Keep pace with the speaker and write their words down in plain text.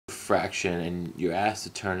fraction and you're asked to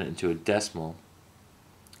turn it into a decimal,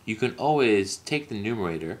 you can always take the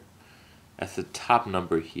numerator, that's the top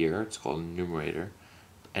number here, it's called a numerator,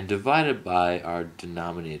 and divide it by our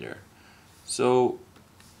denominator. So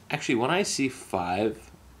actually when I see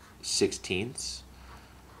 5/16,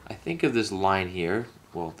 I think of this line here.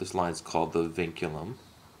 Well, this line is called the vinculum,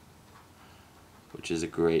 which is a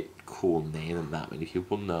great, cool name that not many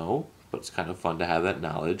people know, but it's kind of fun to have that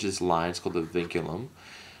knowledge. This line is called the vinculum.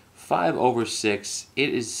 5/6, it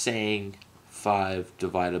is saying 5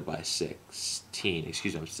 divided by 16.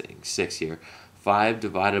 Excuse me, I'm saying 6 here. 5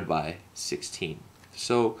 divided by 16.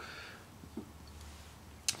 So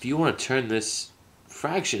if you want to turn this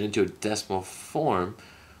fraction into a decimal form,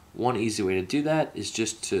 one easy way to do that is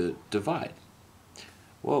just to divide.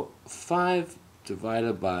 Well, 5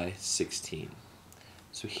 divided by 16.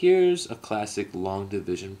 So here's a classic long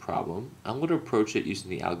division problem. I'm going to approach it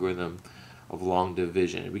using the algorithm of long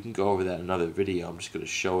division. We can go over that in another video. I'm just going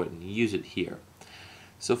to show it and use it here.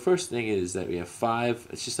 So first thing is that we have 5.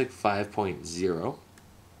 It's just like 5.0.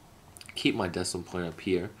 Keep my decimal point up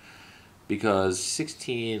here because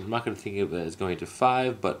 16, I'm not going to think of it as going to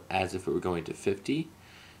 5, but as if it were going to 50.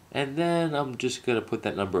 And then I'm just going to put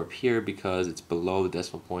that number up here because it's below the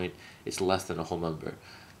decimal point. It's less than a whole number.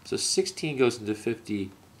 So 16 goes into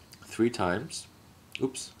 50 3 times.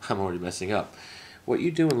 Oops, I'm already messing up. What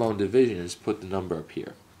you do in long division is put the number up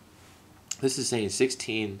here. This is saying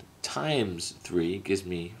 16 times 3 gives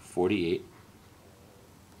me 48.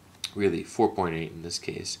 Really, 4.8 in this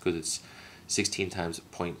case because it's 16 times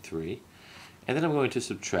 0.3. And then I'm going to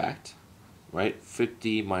subtract, right?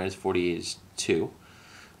 50 minus 48 is 2.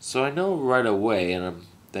 So I know right away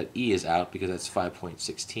that E is out because that's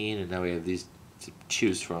 5.16, and now we have these to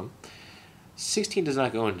choose from. 16 does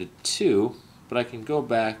not go into 2, but I can go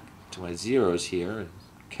back to my zeros here and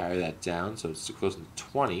carry that down, so it goes into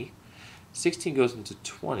 20. 16 goes into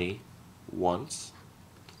 20 once,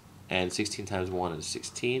 and 16 times 1 is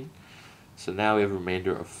 16. So now we have a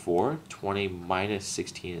remainder of 4. 20 minus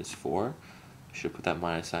 16 is 4. I should put that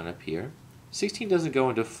minus sign up here. 16 doesn't go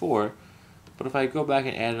into 4, but if I go back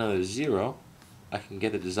and add another 0, I can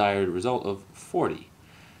get the desired result of 40.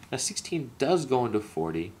 Now 16 does go into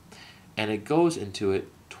 40, and it goes into it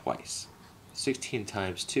twice. 16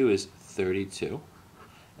 times 2 is 32.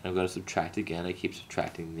 And I'm going to subtract again. I keep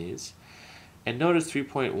subtracting these. And notice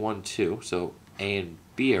 3.12, so A and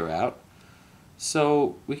B are out.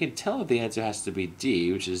 So we can tell that the answer has to be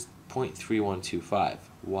D, which is 0.3125.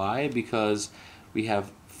 Why? Because we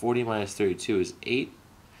have 40 minus 32 is 8,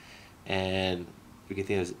 and we can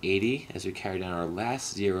think of it as 80 as we carry down our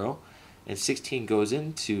last 0, and 16 goes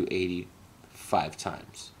into 80 5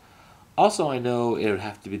 times. Also, I know it would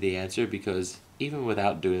have to be the answer because even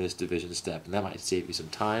without doing this division step, and that might save you some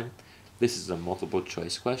time, this is a multiple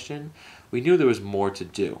choice question, we knew there was more to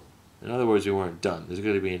do. In other words, we weren't done. There's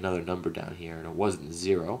going to be another number down here, and it wasn't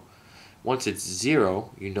 0. Once it's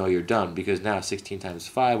 0, you know you're done because now 16 times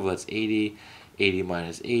 5, well, that's 80. 80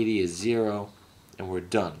 minus 80 is 0, and we're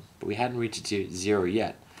done. But we hadn't reached 0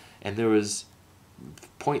 yet. And there was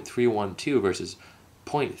 0.312 versus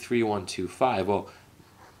 0.3125. Well,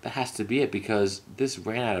 that has to be it because this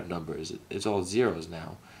ran out of numbers. It's all zeros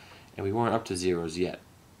now, and we weren't up to zeros yet.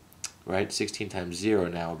 Right? 16 times 0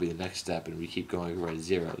 now will be the next step, and we keep going right to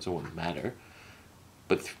zeros. It won't matter.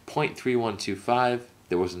 But 0.3125,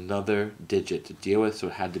 there was another digit to deal with, so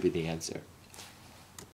it had to be the answer.